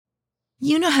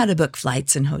You know how to book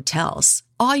flights and hotels.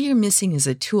 All you're missing is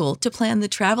a tool to plan the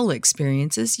travel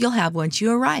experiences you'll have once you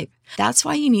arrive. That's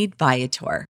why you need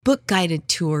Viator. Book guided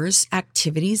tours,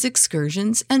 activities,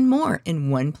 excursions, and more in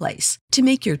one place to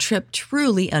make your trip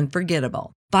truly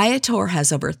unforgettable. Viator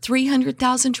has over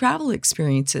 300,000 travel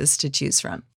experiences to choose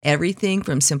from. Everything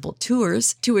from simple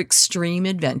tours to extreme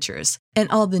adventures and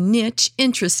all the niche,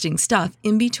 interesting stuff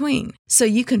in between. So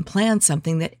you can plan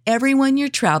something that everyone you're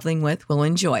traveling with will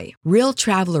enjoy. Real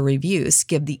traveler reviews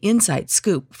give the inside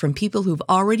scoop from people who've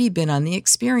already been on the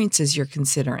experiences you're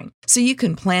considering. So you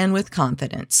can plan with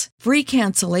confidence. Free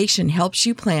cancellation helps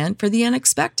you plan for the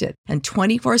unexpected. And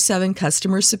 24/7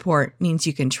 customer support means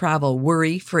you can travel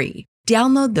worry-free.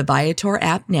 Download the Viator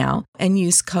app now and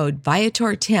use code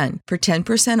Viator10 for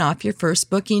 10% off your first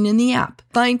booking in the app.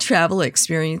 Find travel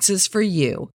experiences for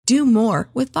you. Do more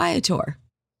with Viator.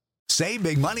 Save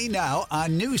big money now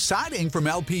on new siding from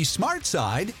LP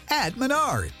SmartSide at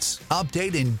Menards.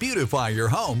 Update and beautify your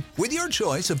home with your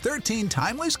choice of 13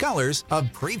 timeless colors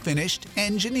of pre-finished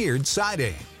engineered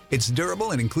siding. It's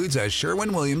durable and includes a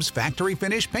Sherwin-Williams factory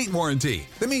finish paint warranty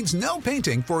that means no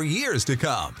painting for years to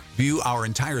come. View our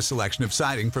entire selection of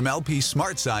siding from LP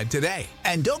SmartSide today.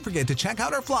 And don't forget to check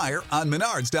out our flyer on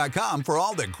Menards.com for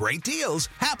all the great deals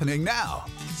happening now.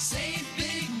 Save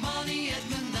big money at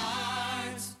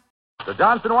Menards. The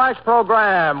Johnson Wax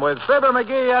Program with Fibber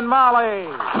McGee and Molly.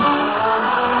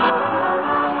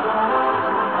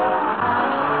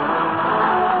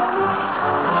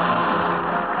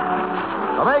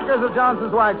 The makers of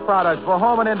Johnson's Wax products for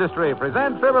home and industry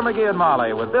present Fibber McGee and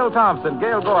Molly with Bill Thompson,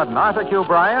 Gail Gordon, Arthur Q.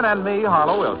 Bryan, and me,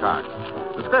 Harlow Wilcox.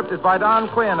 The script is by Don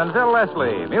Quinn and Phil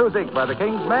Leslie. Music by the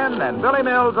King's Men and Billy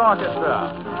Mills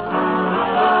Orchestra.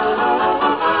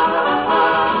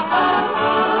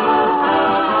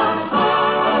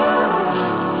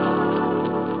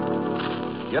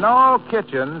 You know,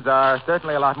 kitchens are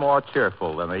certainly a lot more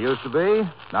cheerful than they used to be.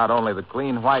 Not only the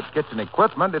clean white kitchen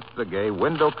equipment, it's the gay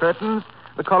window curtains,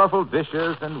 the colorful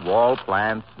dishes and wall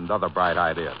plants and other bright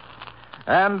ideas.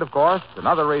 And, of course,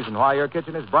 another reason why your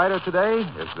kitchen is brighter today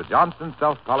is the Johnson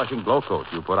self-polishing glow coat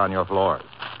you put on your floors.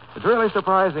 It's really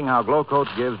surprising how glow coat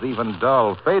gives even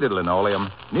dull, faded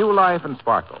linoleum new life and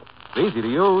sparkle. It's easy to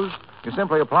use. You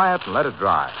simply apply it and let it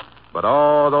dry. But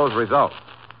oh, those results.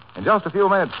 In just a few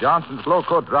minutes, Johnson's glow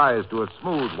coat dries to a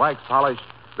smooth wax polish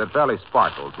that fairly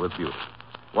sparkles with beauty.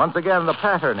 Once again, the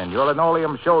pattern in your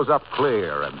linoleum shows up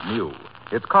clear and new.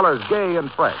 Its colors gay and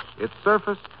fresh. Its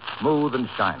surface smooth and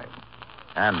shining.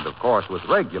 And, of course, with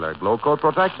regular glow coat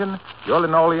protection, your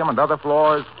linoleum and other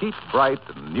floors keep bright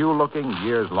and new-looking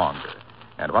years longer.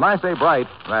 And when I say bright,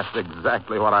 that's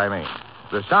exactly what I mean.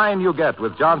 The shine you get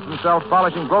with Johnson's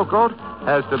self-polishing glow coat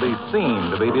has to be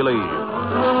seen to be believed.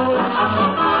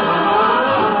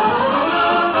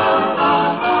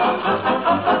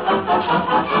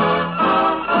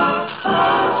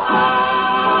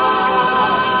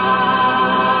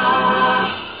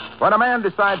 When a man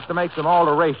decides to make some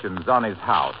alterations on his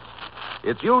house,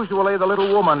 it's usually the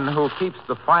little woman who keeps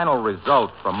the final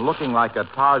result from looking like a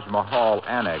Taj Mahal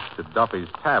annex to Duffy's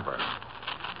Tavern.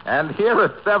 And here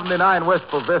at 79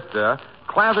 Wistful Vista,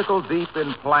 clavicle deep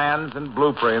in plans and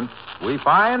blueprints, we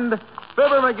find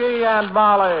Fibber McGee and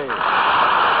Molly.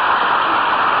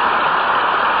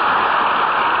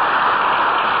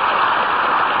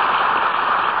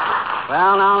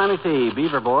 Well, now, let me see.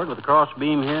 Beaver board with a cross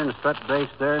beam here and a strut base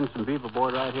there and some beaver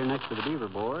board right here next to the beaver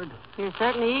board. You're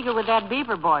certainly eager with that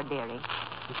beaver board, dearie.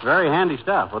 It's very handy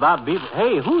stuff. Without beaver...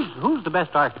 Hey, who's the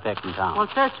best architect in town? Well,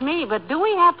 search me, but do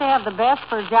we have to have the best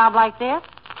for a job like this?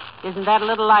 Isn't that a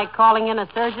little like calling in a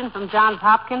surgeon from Johns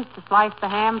Hopkins to slice the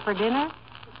ham for dinner?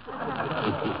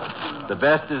 The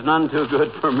best is none too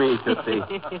good for me, Tootsie.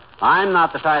 I'm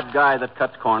not the type guy that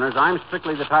cuts corners. I'm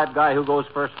strictly the type guy who goes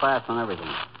first class on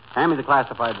everything. Hand me the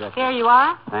classified record. Here you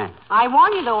are. Thanks. I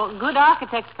warn you, though, good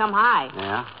architects come high.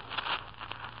 Yeah?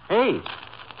 Hey,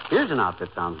 here's an outfit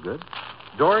sounds good.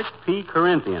 Doric P.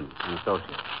 Corinthian and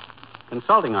Associates.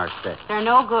 Consulting architect. They're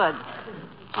no good.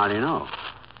 How do you know?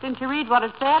 Didn't you read what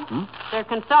it said? They're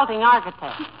consulting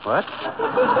architects. What?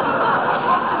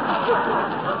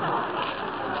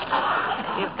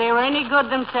 If they were any good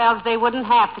themselves, they wouldn't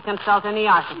have to consult any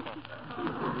architect.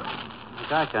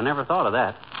 Gosh, I never thought of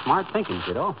that. Smart thinking,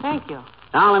 kiddo. Thank you.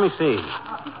 Now, let me see.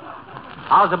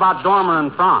 How's about Dormer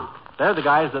and Franck? They're the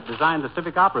guys that designed the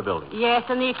Civic Opera building. Yes,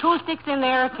 and the acoustics in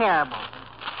there are terrible.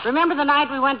 Remember the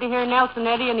night we went to hear Nelson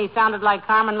Eddy and he sounded like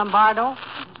Carmen Lombardo?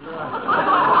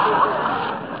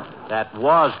 That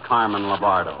was Carmen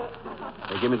Lombardo.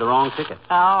 They gave me the wrong ticket.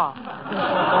 Oh.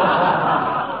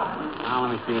 Now,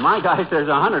 let me see. My gosh, there's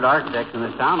 100 architects in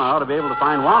this town. I ought to be able to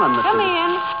find one of them. Come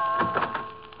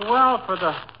in. Well, for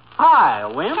the... Hi,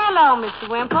 Wimp. Hello, Mr.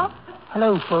 Wimple.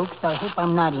 Hello, folks. I hope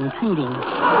I'm not intruding.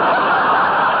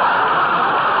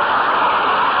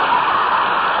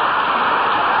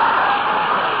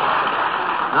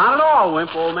 Not at all,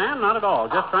 Wimp, old man. Not at all.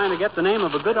 Just trying to get the name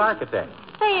of a good architect.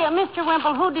 Say, Mr.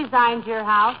 Wimple, who designed your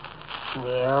house?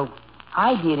 Well,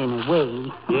 I did in a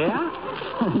way. Yeah?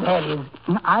 That is,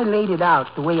 I laid it out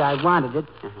the way I wanted it.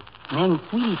 And then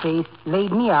Sweetie Face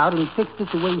laid me out and fixed it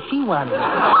the way she wanted it.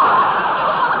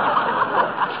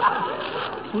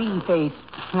 Sweetie Face,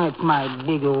 that's my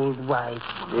big old wife.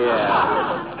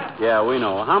 Yeah. Yeah, we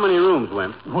know. How many rooms,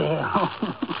 Wimp? Well,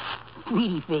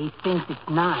 Sweetie Face thinks it's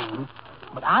 9,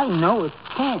 but I know it's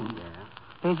 10. Yeah.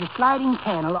 There's a sliding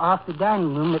panel off the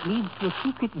dining room that leads to a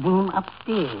secret room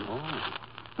upstairs. Oh.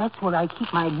 That's where I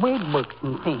keep my bird books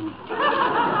and things.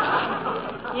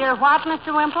 Your what,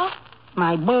 Mr. Wimple?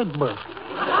 My bird book.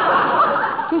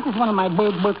 This is one of my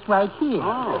bird books right here.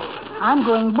 Oh. I'm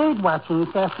going bird watching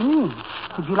this afternoon.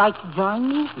 Would you like to join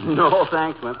me? No,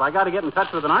 thanks, Wimp. I got to get in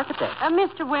touch with an architect.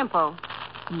 Mr. Wimple,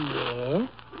 Yes?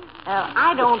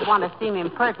 I don't want to seem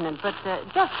impertinent, but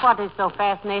just what is so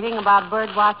fascinating about bird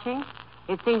watching?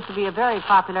 It seems to be a very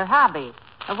popular hobby.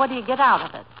 What do you get out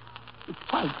of it? It's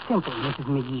quite simple, Mrs.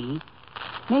 McGee.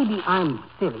 Maybe I'm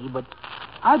silly, but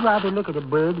I'd rather look at a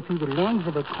bird through the lens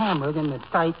of a camera than the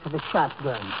sights of a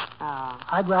shotgun. Oh.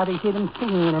 I'd rather hear them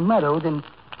singing in a meadow than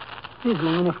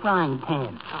sizzling in a frying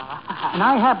pan. Oh. And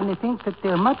I happen to think that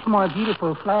they're much more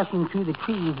beautiful flashing through the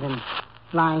trees than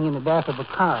flying in the back of a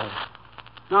car.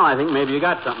 No, I think maybe you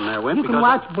got something there, Wimp. You can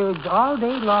watch birds all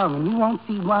day long, and you won't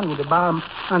see one with a bomb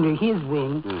under his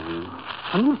wing.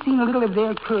 Mm-hmm. When you've seen a little of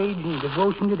their courage and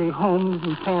devotion to their homes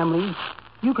and families,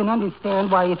 you can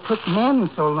understand why it took men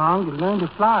so long to learn to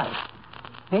fly.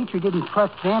 Nature didn't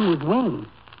trust them with wings.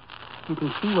 You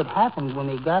can see what happened when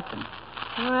they got them.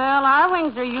 Well, our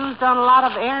wings are used on a lot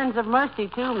of errands of mercy,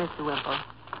 too, Mr. Wimple.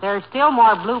 There are still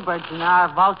more bluebirds than there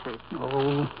are vultures.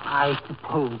 Oh, I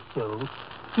suppose so.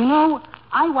 You know,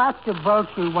 I watched a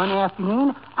vulture one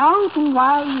afternoon out in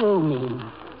Wyoming.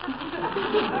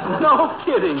 No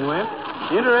kidding, Wimp.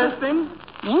 Interesting?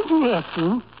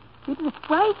 Interesting. It was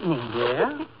frightening.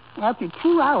 Yeah? After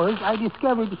 2 hours, I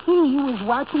discovered he was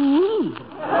watching me.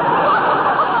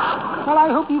 Well, I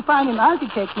hope you find an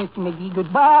architect, Mr. McGee.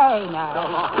 Goodbye now. So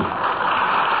long.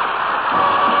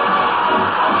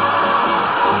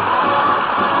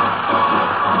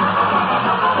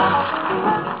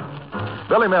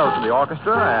 Billy Mills in the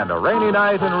orchestra and A Rainy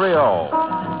Night in Rio.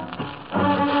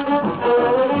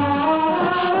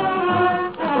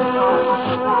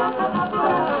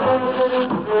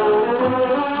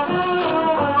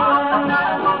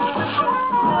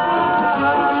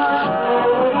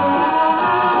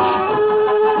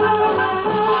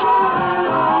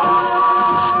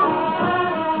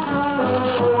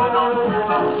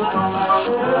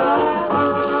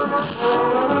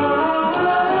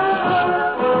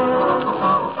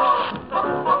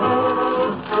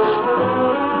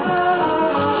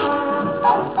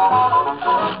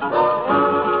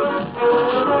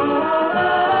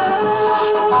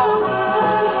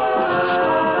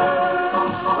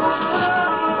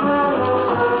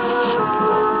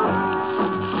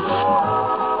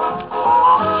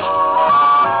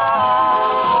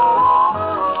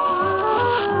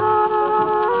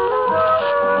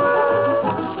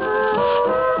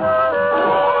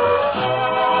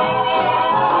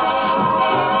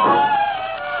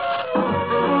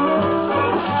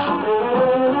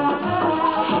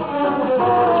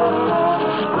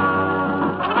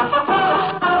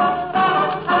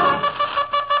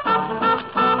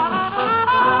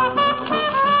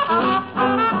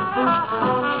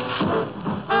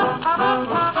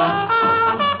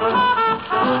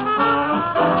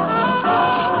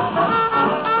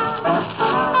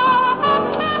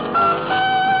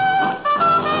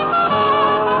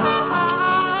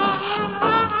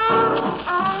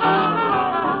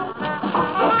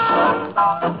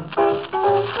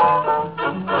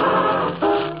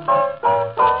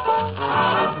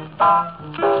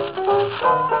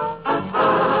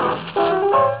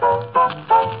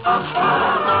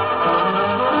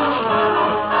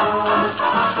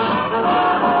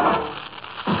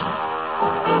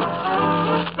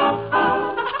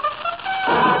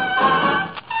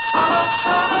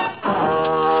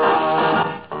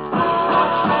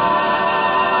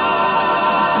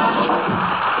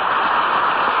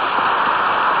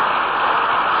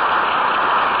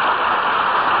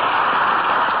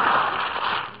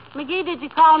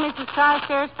 call Mrs.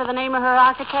 Carstairs for the name of her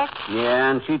architect?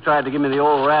 Yeah, and she tried to give me the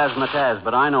old razzmatazz,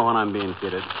 but I know when I'm being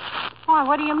kidded. Why,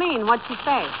 what do you mean? What'd she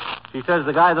say? She says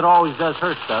the guy that always does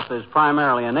her stuff is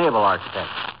primarily a naval architect.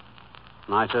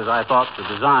 And I says I thought the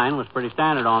design was pretty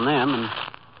standard on them, and...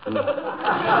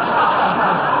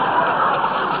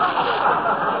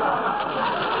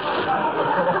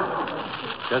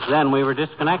 Just then we were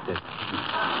disconnected.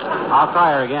 I'll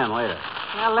try her again later.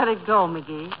 Well, let it go,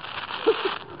 McGee.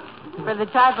 For the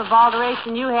type of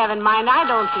alteration you have in mind, I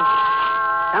don't think...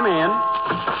 Come in.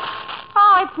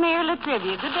 Oh, it's Mayor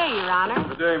Latrivia. Good day, Your Honor.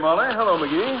 Good day, Molly. Hello,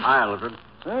 McGee. Hi, Alfred.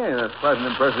 Hey, that's quite an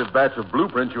impressive batch of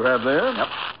blueprints you have there. Yep.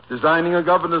 Designing a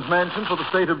governor's mansion for the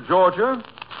state of Georgia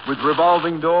with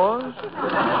revolving doors.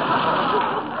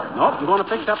 Nope, I'm going to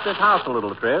fix up this house a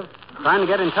little, Triv. Trying to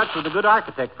get in touch with a good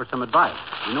architect for some advice.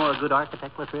 You know a good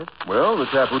architect, Latriv? Well, the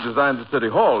chap who designed the city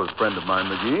hall is a friend of mine,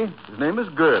 McGee. His name is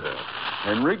Girder.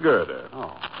 Henry Girder.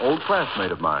 Oh. Old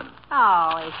classmate of mine.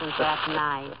 Oh, isn't that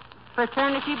nice?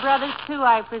 Fraternity brothers, too,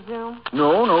 I presume?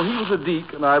 No, he was a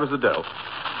deek and I was a Delft.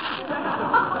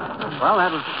 Well,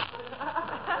 that was...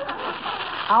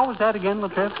 How was that again,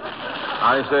 Latriv?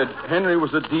 I said Henry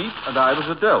was a deek and I was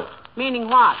a Delft. Meaning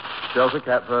what? Delta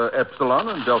Kappa Epsilon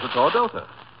and Delta Tau Delta.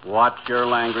 Watch your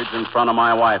language in front of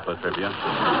my wife, Latrivia.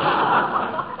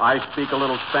 I speak a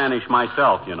little Spanish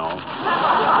myself, you know.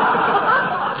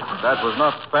 That was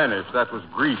not Spanish. That was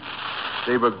Greek.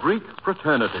 They were Greek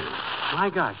fraternities.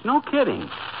 My gosh, no kidding.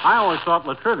 I always thought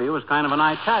Latrivia was kind of an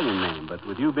Italian name, but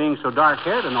with you being so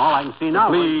dark-haired and all I can see now...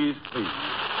 Please.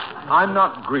 I'm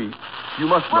not Greek. You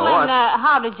must know Well, then,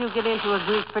 how did you get into a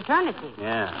Greek fraternity?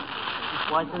 Yeah.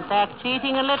 Wasn't that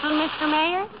cheating a little, Mr.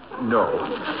 Mayor?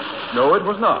 No, it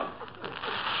was not.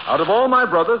 Out of all my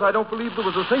brothers, I don't believe there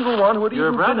was a single one who had Your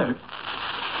even... brother?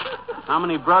 How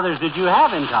many brothers did you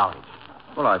have in college?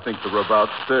 Well, I think there were about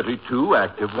 32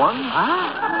 active ones.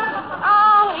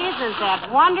 Oh, isn't that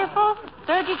wonderful?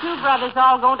 32 brothers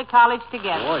all going to college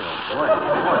together. Boy, oh, boy.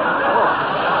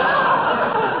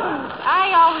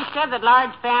 I always said that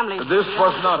large families... This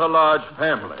was not a large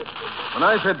family. When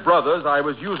I said brothers, I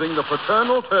was using the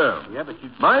fraternal term. Yeah, but you...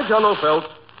 My fellow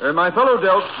Phelps, my fellow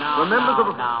Delft were members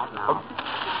of... No.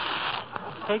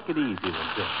 Take it easy,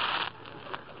 Latriv.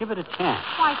 Give it a chance.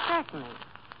 Why, certainly.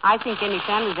 I think any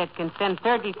family that can send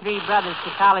 33 brothers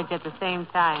to college at the same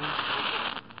time.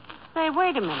 Say,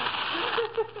 wait a minute.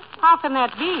 How can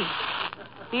that be?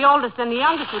 The oldest and the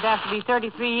youngest would have to be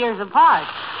 33 years apart.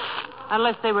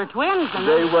 Unless they were twins. And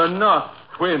They were not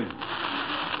twins.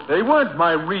 They weren't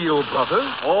my real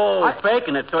brothers. Oh,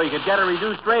 faking it so you could get a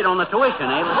reduced rate on the tuition,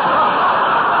 eh?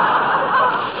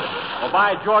 Oh,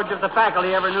 by George, if the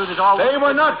faculty ever knew that all... They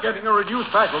were not getting a reduced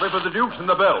faculty for the Dukes and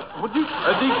the Bells.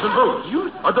 Deeks and Boots.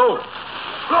 Adults.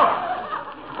 Look,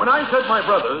 when I said my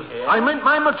brothers, I meant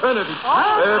my maternity.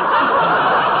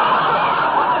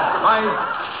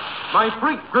 My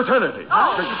Greek fraternity.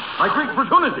 My Greek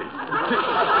fraternity.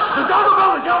 The Delta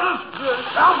Bella Countess,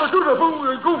 Alpha Duda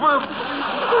Goofa.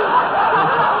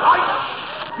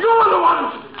 You were the ones.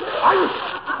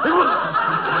 It was.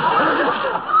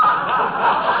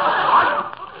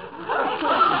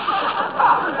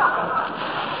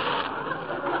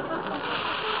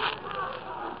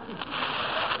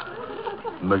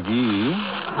 McGee.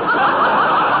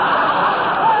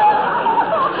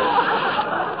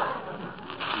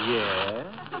 Yeah?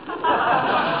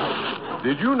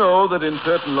 Did you know that in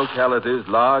certain localities,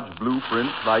 large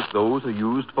blueprints like those are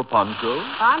used for ponchos?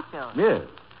 Poncho? Yes.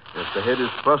 If the head is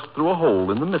thrust through a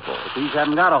hole in the middle. These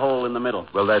haven't got a hole in the middle.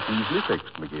 Well, that's easily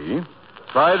fixed, McGee.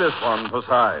 Try this one for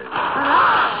size.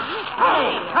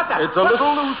 Hey, cut that. It's a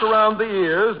little loose around the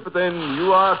ears, but then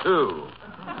you are too.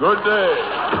 Good day.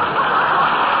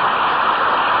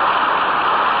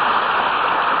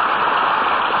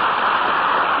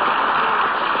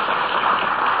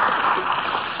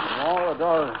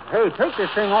 Hey, take this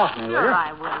thing off me, will Sure, you?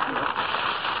 I will.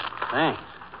 Thanks.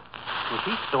 Was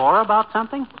he sore about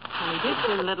something? Well, he did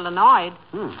seem a little annoyed.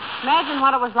 Imagine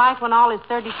what it was like when all his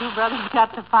 32 brothers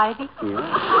got to fighting. Yeah.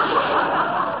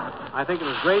 I think it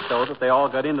was great, though, that they all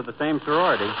got into the same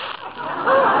sorority.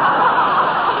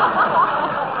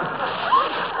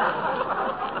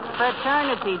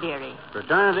 Fraternity, dearie.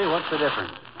 Fraternity? What's the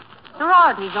difference?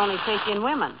 Sororities only take in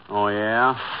women. Oh,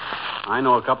 yeah? I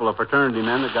know a couple of fraternity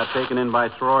men that got taken in by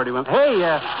sorority women. Hey,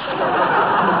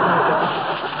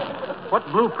 what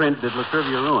blueprint did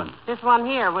Latrivia ruin? This one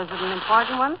here, was it an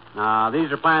important one?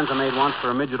 These are plans I made once for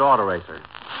a midget auto racer.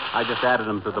 I just added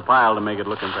them to the pile to make it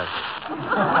look impressive.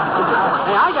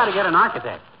 Hey, I got to get an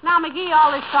architect. Now, McGee,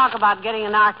 all this talk about getting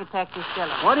an architect is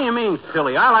silly. What do you mean,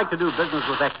 silly? I like to do business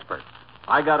with experts.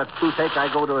 I got a toothache,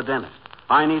 I go to a dentist.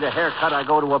 I need a haircut, I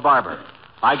go to a barber.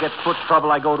 I get foot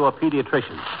trouble, I go to a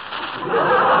pediatrician.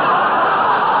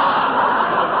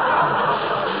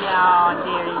 No,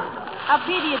 dearie. A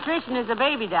pediatrician is a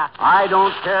baby doctor. I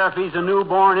don't care if he's a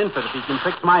newborn infant if he can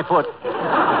fix my foot.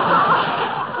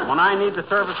 When I need the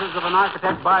services of an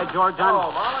architect, by George,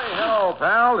 Oh, Molly, hello,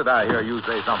 pal. Did I hear you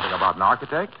say something about an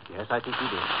architect? Yes, I think you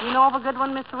did. You know of a good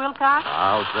one, Mr. Wilcox?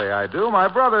 I'll say I do. My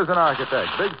brother's an architect.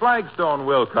 Big Flagstone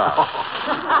Wilcox.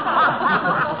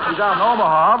 He's out in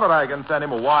Omaha, but I can send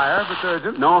him a wire for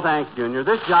surgeon. No, thanks, Junior.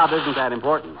 This job isn't that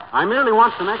important. I merely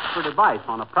want some expert advice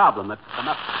on a problem that's come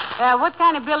up. What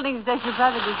kind of buildings does your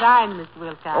brother design, Mr.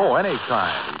 Wilcox? Oh, any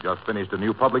kind. He just finished a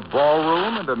new public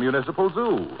ballroom and a municipal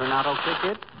zoo. Turn out okay,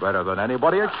 kid? Better than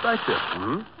anybody expected.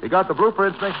 Mm-hmm. He got the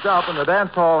blueprints mixed up, and the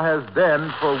dance hall has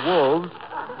dens for wolves,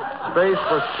 space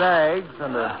for stags,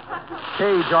 and a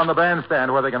cage on the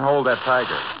bandstand where they can hold that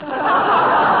tiger.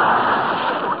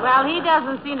 Well, he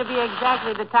doesn't seem to be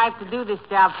exactly the type to do this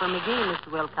job for McGee,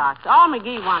 Mr. Wilcox. All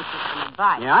McGee wants is some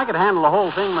advice. Yeah, I could handle the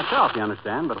whole thing myself, you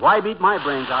understand, but why beat my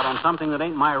brains out on something that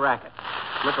ain't my racket?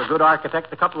 Slip a good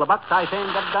architect a couple of bucks, I say,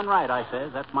 and get it done right, I says.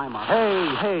 That's my motto.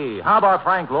 Hey, how about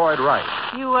Frank Lloyd Wright?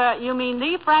 You mean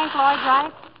the Frank Lloyd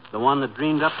Wright? The one that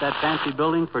dreamed up that fancy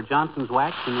building for Johnson's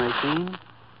Wax in Racine?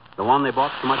 The one they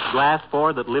bought so much glass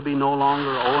for that Libby no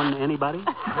longer owing anybody?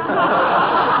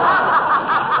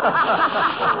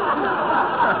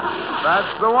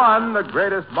 That's the one, the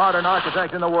greatest modern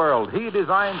architect in the world. He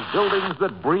designs buildings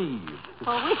that breathe.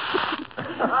 Well,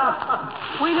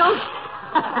 we don't...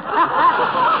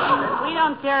 We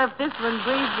don't care if this one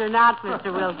breathes or not,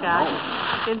 Mr. Wilcox.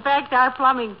 In fact, our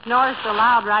plumbing snores so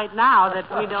loud right now that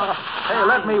we don't... Hey,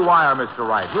 let me wire Mr.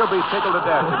 Wright. He'll be tickled to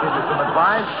death to give you some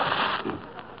advice.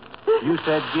 You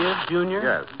said give, Junior?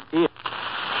 Yes.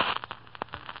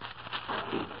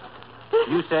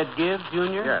 You said give,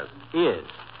 Junior? Yes. Is.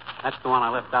 That's the one I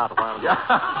left out a while ago.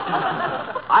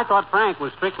 I thought Frank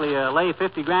was strictly lay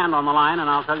 $50,000 on the line, and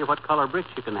I'll tell you what color bricks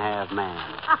you can have, man.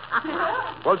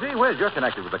 Well, gee whiz, you're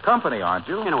connected with the company, aren't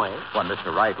you? In a way. When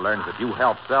Mr. Wright learns that you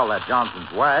helped sell that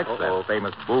Johnson's Wax, that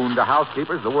famous boon to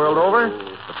housekeepers the world over,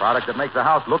 the product that makes a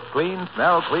house look clean,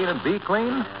 smell clean, and be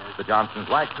clean, the Johnson's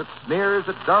Wax that sneers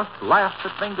at dust, laughs at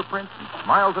fingerprints, and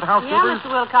smiles at Yeah, housekeepers. Mr.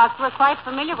 Wilcox, we're quite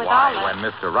familiar with all that. When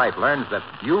Mr. Wright learns that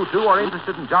you, too, are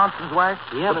interested in Johnson's Wax,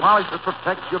 Yeah, the but- polish that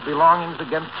protects your belongings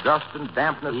against dust and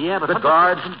dampness, Yeah, but that what the-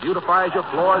 guards and beautifies your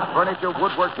floors, furniture,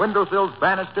 woodwork, windowsills,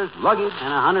 banisters, luggage.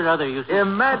 And 100 other uses.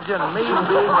 Imagine me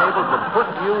being able to put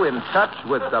you in touch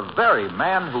with the very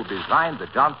man who designed the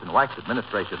Johnson Wax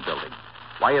Administration Building.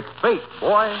 Why, it's fate,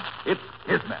 boy. It's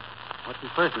kismet. What's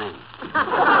his first name?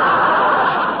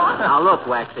 Now, look,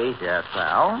 Waxy. Yes,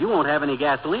 pal? You won't have any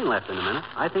gasoline left in a minute.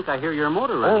 I think I hear your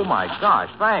motor running. Oh, my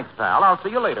gosh. Thanks, pal. I'll see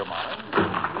you later, Molly.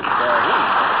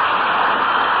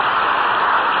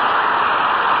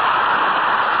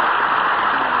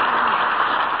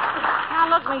 Now,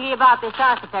 look, McGee, about this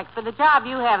architect. For the job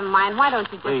you have in mind, why don't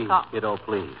you just Please, call... kiddo,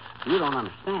 please. You don't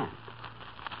understand.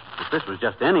 If this was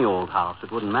just any old house,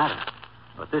 it wouldn't matter.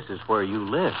 But this is where you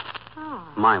live. Oh.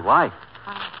 My wife.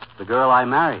 The girl I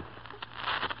married.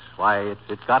 That's why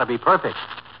it's got to be perfect.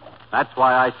 That's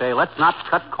why I say let's not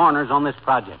cut corners on this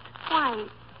project.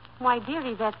 Why,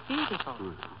 dearie, that's beautiful.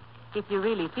 If you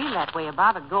really feel that way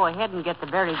about it, go ahead and get the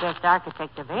very best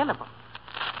architect available.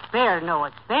 Spare no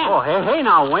expense. Oh, hey,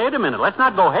 now, wait a minute. Let's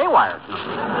not go haywire.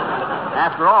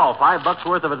 After all, $5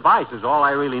 worth of advice is all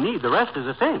I really need. The rest is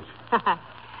a cinch.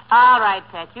 All right,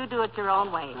 Pat, you do it your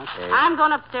own way. Okay. I'm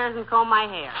going upstairs and comb my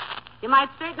hair. You might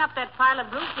straighten up that pile of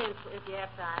blueprints if you have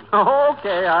time.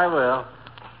 Okay, I will.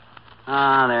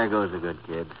 Ah, there goes the good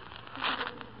kid.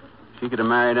 She could have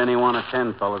married any one of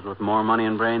 10 fellas with more money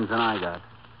and brains than I got.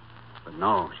 But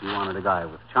no, she wanted a guy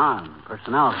with charm and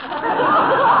personality.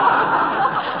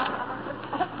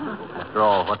 After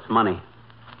all, what's money?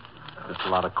 Just a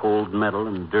lot of cold metal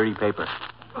and dirty paper.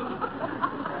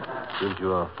 Gives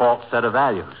you a false set of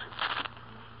values.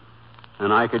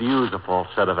 And I could use a false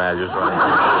set of values right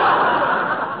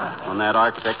now. When that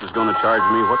architect is going to charge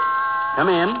me what... Come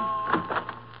in.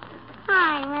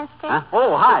 Hi, mister. Huh?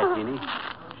 Oh, hi, Jeannie.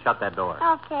 Shut that door.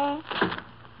 Okay.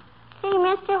 See,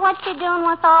 mister, what you doing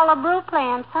with all the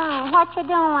blueprints, huh? What you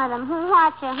doing with them?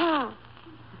 What you,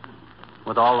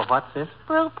 With all of what, sis?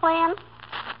 Blueprints?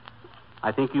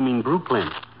 I think you mean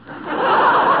blueprints.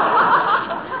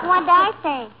 What'd I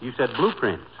say? You said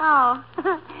blueprints. Oh,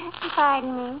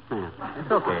 pardon me. Yeah,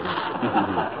 it's okay.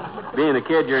 Being a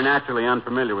kid, you're naturally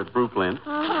unfamiliar with blueprints.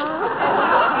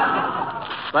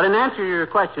 But in answer to your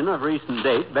question of recent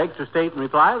date, begs to state in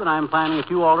reply that I'm planning a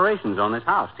few alterations on this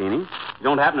house, Teeny. You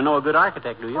don't happen to know a good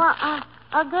architect, do you? Well,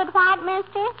 A good what,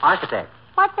 mister? Architect.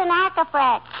 What's an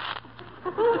architect?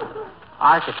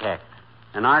 Architect.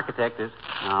 An architect is...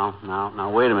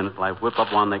 Now, wait a minute till I whip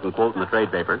up one they can quote in the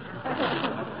trade papers.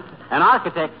 An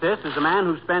architect, sis, is a man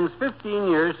who spends 15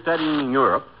 years studying in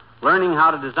Europe, learning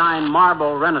how to design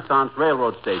marble Renaissance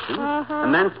railroad stations,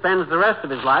 and then spends the rest of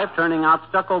his life turning out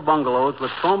stucco bungalows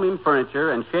with foaming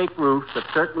furniture and shake roofs that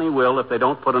certainly will if they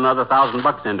don't put another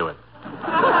 $1,000 into it.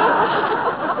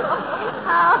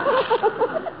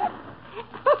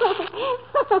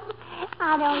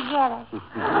 I don't get it.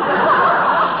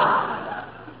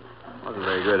 Wasn't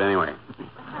very good anyway.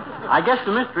 I guess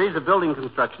the mysteries of building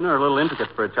construction are a little intricate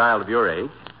for a child of your age.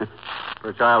 For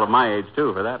a child of my age,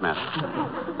 too, for that matter.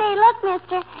 Say, look,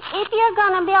 mister, if you're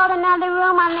going to build another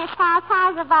room on this house,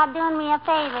 how's about doing me a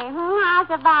favor? How's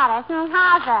about it?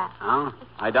 How's it? Well,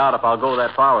 I doubt if I'll go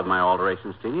that far with my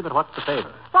alterations, Teeny, but what's the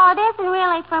favor? Well, it isn't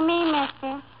really for me,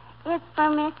 mister. It's for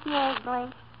Miss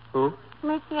Yeagley. Who?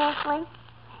 Miss Yeagley.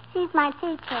 She's my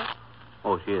teacher.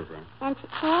 Oh, she is, eh? And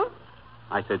she...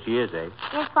 I said she is, eh?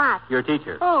 Yes, what? Your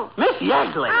teacher. Who? Miss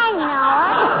Yeagley. I know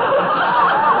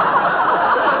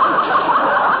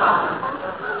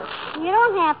it. You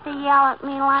don't have to yell at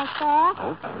me like that.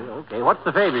 Okay. What's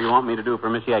the favor you want me to do for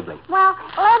Miss Yeagley? Well,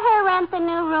 let her rent the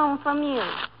new room from you.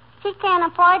 She can't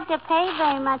afford to pay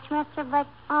very much, mister, but,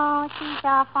 she's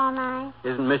awful nice.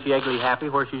 Isn't Miss Yeagley happy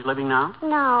where she's living now?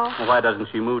 No. Well, why doesn't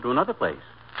she move to another place?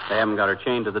 They haven't got her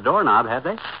chained to the doorknob, have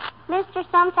they? Mister,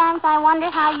 sometimes I wonder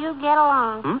how you get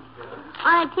along.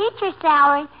 On a teacher's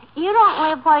salary, you don't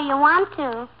live where you want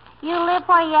to. You live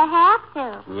where you have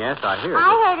to. Yes, I hear. I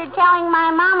heard her telling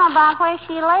my mom about where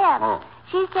she lives. Oh.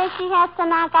 She says she has to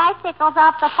knock icicles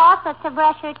off the faucet to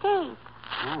brush her teeth.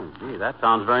 Oh, gee, that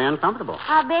sounds very uncomfortable.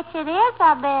 I bet you it is,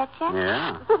 I bet you.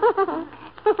 Yeah.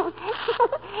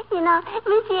 You know,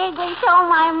 Miss Yeagley told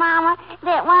my mama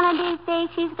that one of these days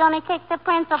she's going to kick the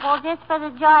principal just for the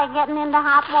joy of getting into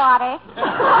hot water.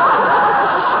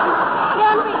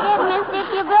 Don't forget, mister, if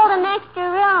you build an extra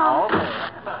room.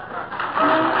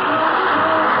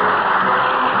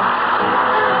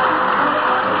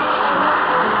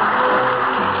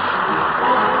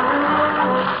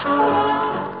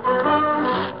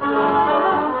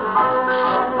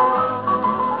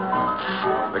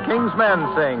 King's Men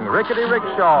sing Rickety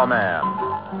Rickshaw Man.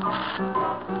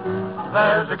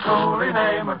 There's a coolie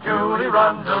named of Julie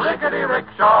runs a rickety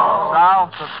rickshaw.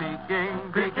 South of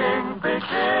Peking,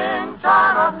 Peking,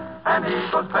 China, and he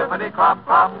goes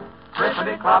clippity-clop-clop,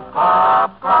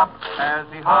 clippity-clop-clop-clop, as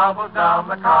he hobbles down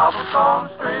the cobblestone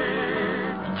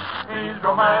street. He's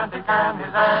romantic and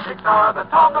his antics are the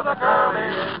talk of the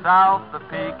girlies. South of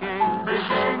Peking,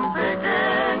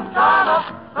 China,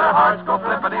 their hearts go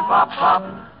flippity-flop-flop,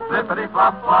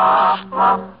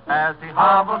 flippity-flop-flop-flop, as he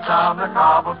hobbles down the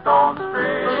cobblestone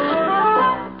street.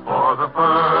 For the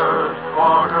first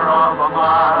quarter of a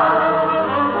mile,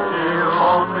 she'll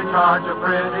only charge a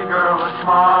pretty girl a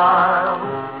smile.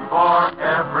 For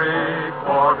every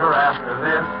quarter after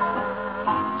this,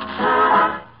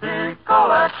 he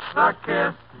collects the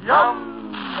kiss. Yum!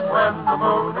 When the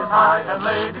moon is high and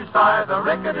ladies sigh, the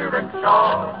rickety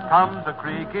rickshaw comes a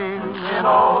creaking in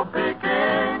old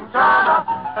Peking, China,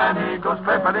 and he goes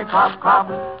clippity-clop-clop,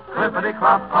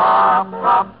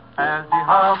 clippity-clop-clop-clop, as he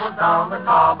hobbles down the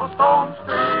cobblestone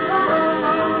street.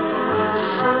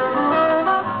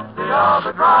 The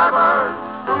other drivers,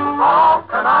 all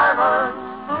connivers,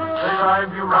 they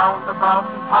drive you round about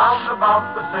and pound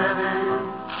about the city.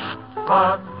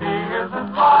 But he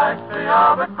isn't like the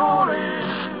other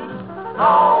coolies.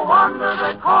 No wonder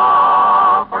they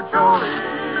call for Julie.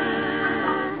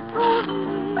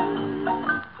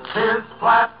 His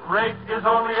flat rate is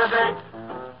only a date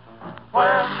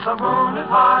when the moon is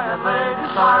high and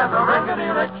ladies sigh. The rickety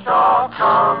rickshaw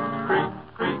comes creak,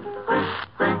 creak, creak,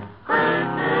 creak,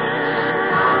 creaking.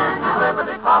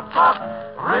 Clippity clop clop,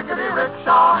 rickety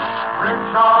rickshaw,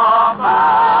 rickshaw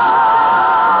man.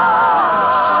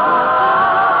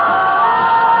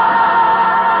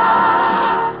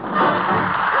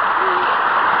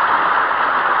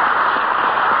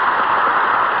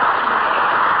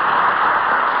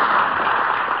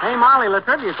 Molly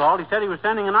Latrivia called. He said he was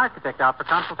sending an architect out for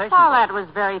consultation. Well, that was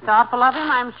very thoughtful of him,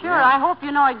 I'm sure. Yeah. I hope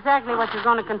you know exactly what you're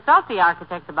going to consult the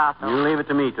architect about, though. You leave it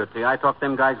to me, Tootsie. I talk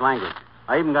them guys' language.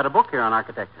 I even got a book here on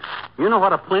architecture. You know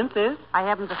what a plinth is? I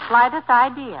haven't the slightest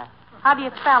idea. How do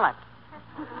you spell it?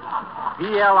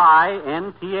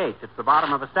 P-L-I-N-T-H. It's the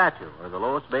bottom of a statue, or the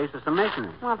lowest base of some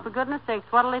masonry. Well, for goodness sakes,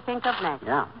 what'll he think of next?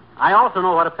 Yeah. I also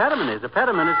know what a pediment is. A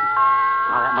pediment is...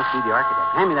 Oh, that must be the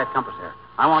architect. Hand me that compass there.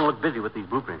 I want to look busy with these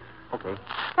blueprints. Okay.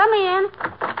 Come in.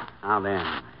 Now then,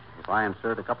 if I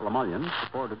insert a couple of mullions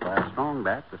supported by a strong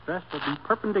back, the stress will be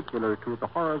perpendicular to the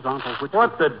horizontal which...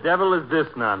 What the devil is this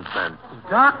nonsense?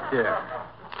 Doctor,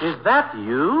 is that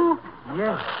you?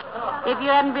 Yes. If you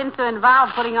hadn't been so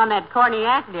involved putting on that corny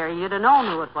act there, you'd have known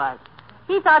who it was.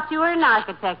 He thought you were an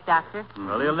architect, Doctor.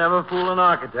 Well, he'll never fool an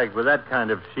architect with that kind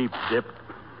of sheep dip.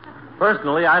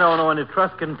 Personally, I don't know an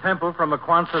Etruscan temple from a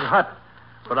Quonset hut,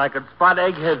 but I could spot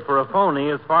Egghead for a phony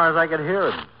as far as I could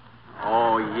hear him.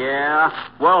 Oh, yeah?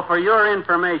 Well, for your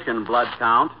information, Blood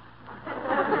Count,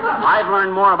 I've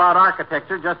learned more about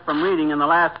architecture just from reading in the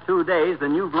last 2 days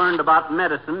than you've learned about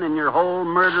medicine in your whole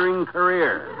murdering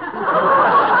career.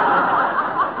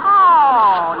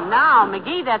 Oh, now,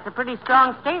 McGee, that's a pretty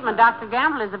strong statement. Dr.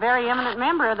 Gamble is a very eminent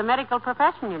member of the medical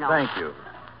profession, you know. Thank you.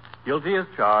 Guilty as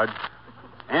charged.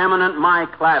 Eminent my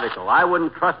clavicle. I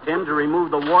wouldn't trust him to remove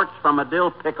the warts from a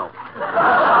dill pickle.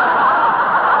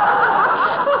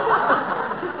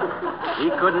 He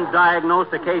couldn't diagnose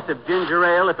a case of ginger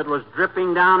ale if it was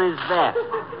dripping down his vest.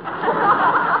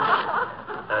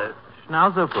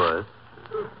 Schnauzerfuss,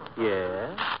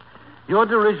 Yes? your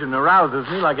derision arouses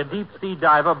me like a deep-sea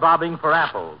diver bobbing for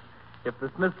apples. If the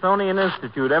Smithsonian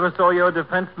Institute ever saw your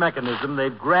defense mechanism,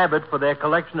 they'd grab it for their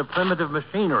collection of primitive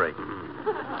machinery.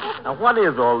 Now, what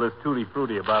is all this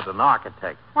tutti-frutti about an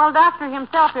architect? Well, Doctor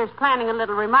himself is planning a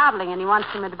little remodeling, and he wants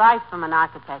some advice from an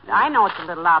architect. I know it's a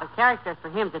little out of character for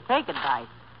him to take advice,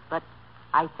 but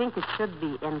I think it should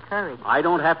be encouraged. I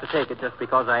don't have to take it just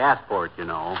because I asked for it, you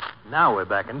know. Now we're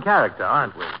back in character,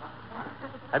 aren't we?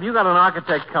 Have you got an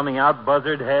architect coming out,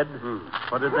 buzzard head?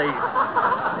 Or did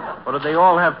they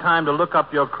all have time to look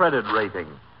up your credit rating?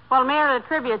 Well, Mayor of the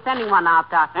Trivia is sending one out,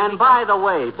 Doctor. And by the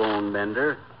way, Bone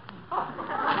Bender,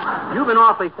 you've been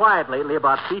awfully quiet lately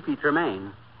about Fifi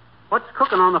Tremaine. What's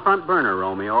cooking on the front burner,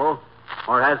 Romeo?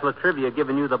 Or has La Trivia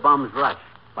given you the bum's rush?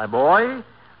 My boy,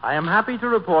 I am happy to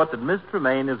report that Miss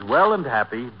Tremaine is well and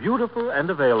happy, beautiful and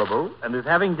available, and is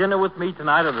having dinner with me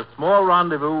tonight at a small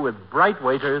rendezvous with bright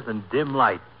waiters and dim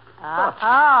lights.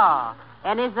 Oh.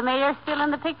 And is the mayor still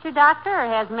in the picture, Doctor, or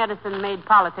has medicine made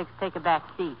politics take a back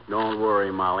seat? Don't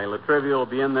worry, Molly. La Trivia will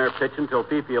be in there pitching till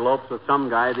Fifi elopes with some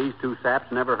guy these two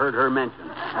saps never heard her mention.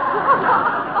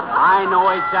 I know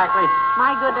exactly.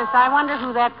 My goodness, I wonder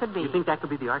who that could be. You think that could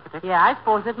be the architect? Yeah, I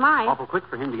suppose it might. Awful quick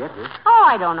for him to get here. Oh,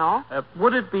 I don't know.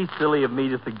 Would it be silly of me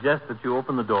to suggest that you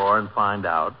open the door and find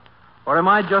out? Or am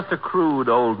I just a crude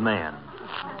old man?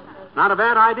 Not a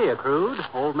bad idea, Crude,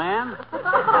 old man.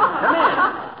 Come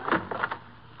in.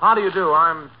 How do you do?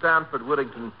 I'm Stanford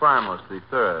Whittington Framless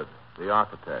III, the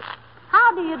architect.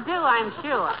 How do you do, I'm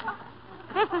sure.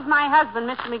 This is my husband,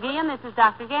 Mr. McGee, and this is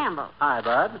Dr. Gamble. Hi,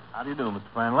 Bud. How do you do, Mr.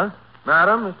 Framless?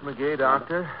 Madam, Mr. McGee,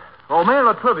 doctor. Oh, Mayor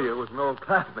La Trivia was an old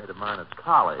classmate of mine at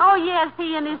college. Oh, yes,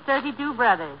 he and his 32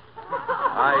 brothers.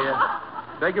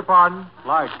 I beg your pardon?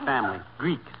 Large family.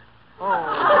 Greeks.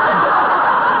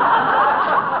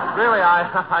 Really,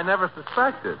 I never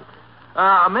suspected. May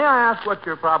I ask what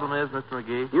your problem is, Mr.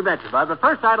 McGee? You betcha, Bud. But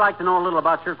first, I'd like to know a little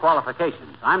about your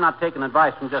qualifications. I'm not taking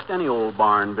advice from just any old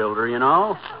barn builder, you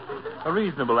know. A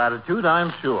reasonable attitude,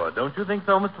 I'm sure. Don't you think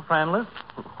so, Mr. Framless?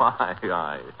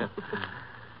 Why,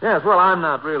 Yes, well, I'm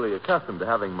not really accustomed to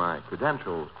having my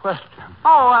credentials questioned.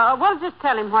 Oh, well, just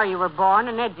tell him where you were born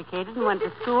and educated and went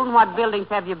to school and what buildings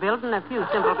have you built and a few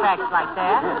simple facts like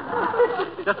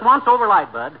that. Just once over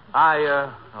light, Bud.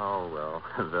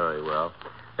 Very well.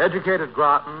 Educated at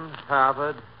Groton,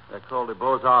 Harvard, École des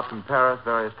Beaux-Arts in Paris,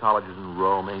 various colleges in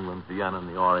Rome, England, Vienna, and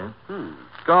the Orient.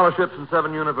 Scholarships in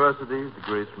 7 universities,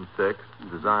 degrees from 6.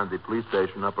 Designed the police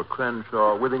station Upper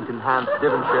Crenshaw, Withington, Hants,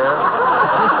 Devonshire.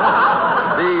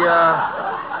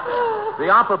 The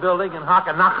Opera Building in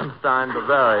Hockenachenstein,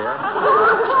 Bavaria.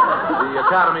 The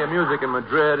Academy of Music in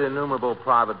Madrid, innumerable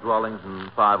private dwellings and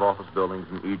 5 office buildings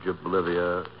in Egypt,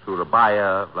 Bolivia,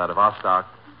 Surabaya, Vladivostok,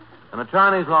 and a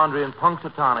Chinese laundry in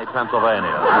Punxsutawney,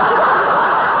 Pennsylvania.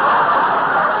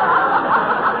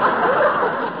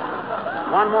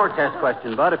 One more test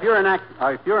question, Bud. If you're an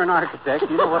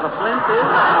architect, you know what a flint is?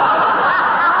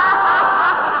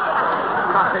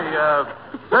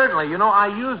 Certainly. You know, I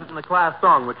used it in the class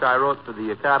song which I wrote for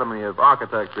the Academy of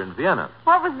Architecture in Vienna.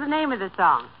 What was the name of the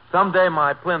song? Someday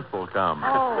My Plinth Will Come.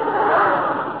 Oh.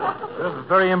 You have a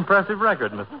very impressive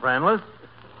record, Mr. Framless.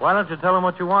 Why don't you tell him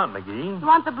what you want, McGee? You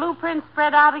want the blueprint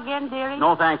spread out again, dearie?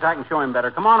 No, thanks. I can show him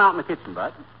better. Come on out in the kitchen,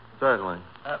 Bud. Certainly.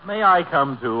 May I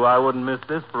come, too? I wouldn't miss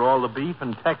this for all the beef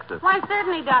in Texas. Why,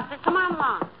 certainly, Doctor. Come on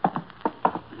along.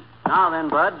 Now then,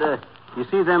 Bud, you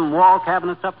see them wall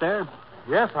cabinets up there?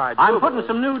 Yes, I do. I'm putting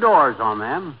some new doors on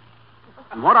them.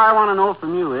 And what I want to know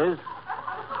from you is,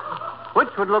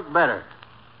 which would look better,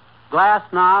 glass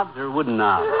knobs or wooden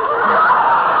knobs?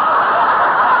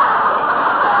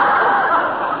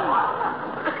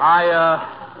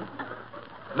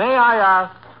 May I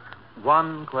ask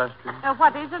one question?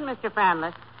 What is it, Mr.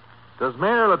 Fanless? Does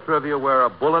Mayor Latrivia wear a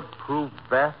bulletproof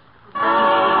vest? I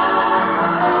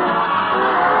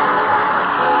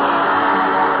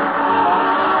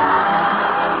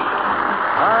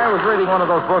was reading one of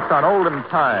those books on olden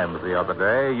times the other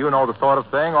day. You know the sort of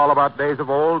thing, all about days of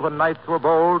old when knights were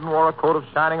bold and wore a coat of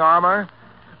shining armor.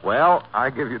 Well,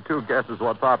 I give you two guesses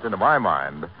what popped into my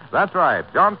mind. That's right,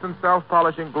 Johnson's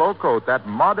self-polishing glow coat, that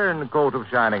modern coat of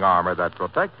shining armor that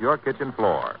protects your kitchen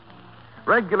floor.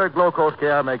 Regular glow coat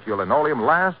care makes your linoleum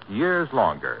last years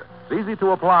longer. It's easy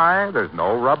to apply, there's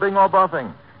no rubbing or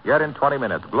buffing. Yet in 20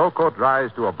 minutes, glow coat dries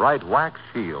to a bright wax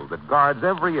shield that guards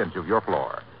every inch of your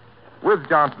floor. With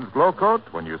Johnson's glow coat,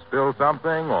 when you spill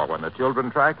something or when the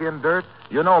children track in dirt,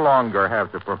 you no longer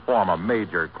have to perform a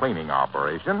major cleaning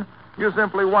operation. You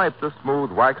simply wipe the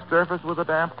smooth wax surface with a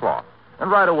damp cloth, and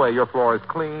right away your floor is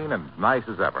clean and nice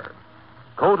as ever.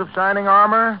 Coat of shining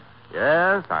armor?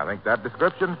 Yes, I think that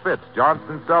description fits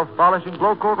Johnson's self-polishing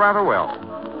glow coat rather well.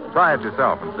 Try it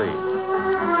yourself and see.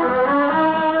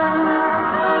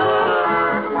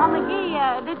 Well,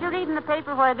 McGee, did you read in the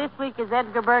paper where this week is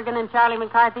Edgar Bergen and Charlie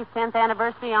McCarthy's 10th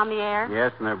anniversary on the air?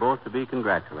 Yes, and they're both to be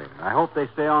congratulated. I hope they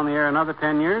stay on the air another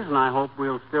 10 years, and I hope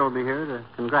we'll still be here to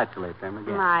congratulate them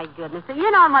again. My goodness.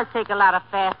 You know it must take a lot of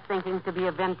fast thinking to be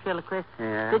a ventriloquist.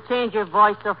 Yeah. To change your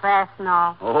voice so fast and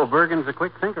all. Oh, Bergen's a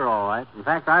quick thinker, all right. In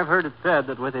fact, I've heard it said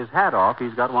that with his hat off,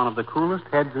 he's got one of the coolest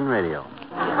heads in radio.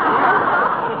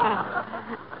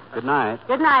 Good night.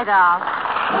 Good night, all.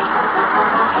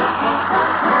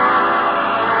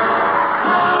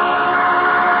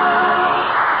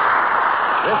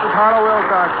 This is Harlow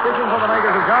Wilcox, speaking for the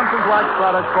makers of Johnson's Wax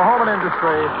Products for Home and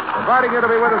Industry, inviting you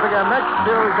to be with us again next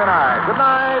Tuesday night. Good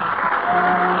night.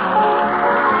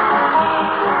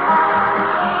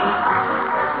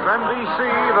 This is NBC,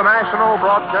 the National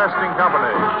Broadcasting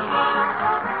Company.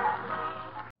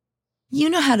 You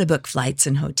know how to book flights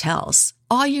and hotels.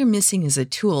 All you're missing is a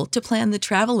tool to plan the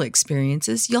travel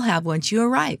experiences you'll have once you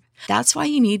arrive. That's why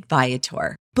you need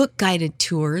Viator. Book guided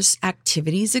tours,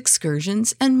 activities,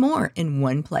 excursions, and more in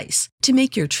one place to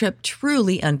make your trip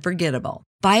truly unforgettable.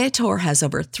 Viator has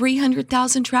over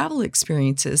 300,000 travel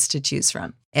experiences to choose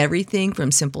from. Everything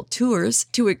from simple tours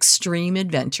to extreme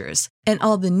adventures and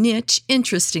all the niche,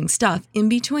 interesting stuff in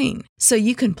between. So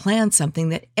you can plan something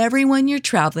that everyone you're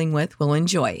traveling with will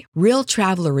enjoy. Real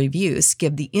traveler reviews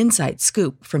give the inside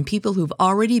scoop from people who've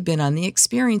already been on the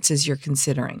experiences you're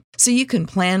considering. So you can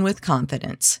plan with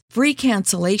confidence. Free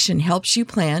cancellation helps you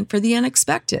plan for the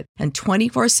unexpected. And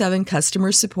 24/7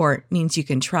 customer support means you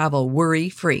can travel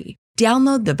worry-free.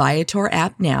 Download the Viator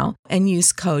app now and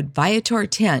use code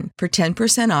Viator10 for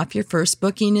 10% off your first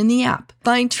booking in the app.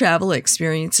 Find travel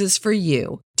experiences for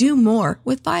you. Do more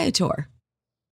with Viator.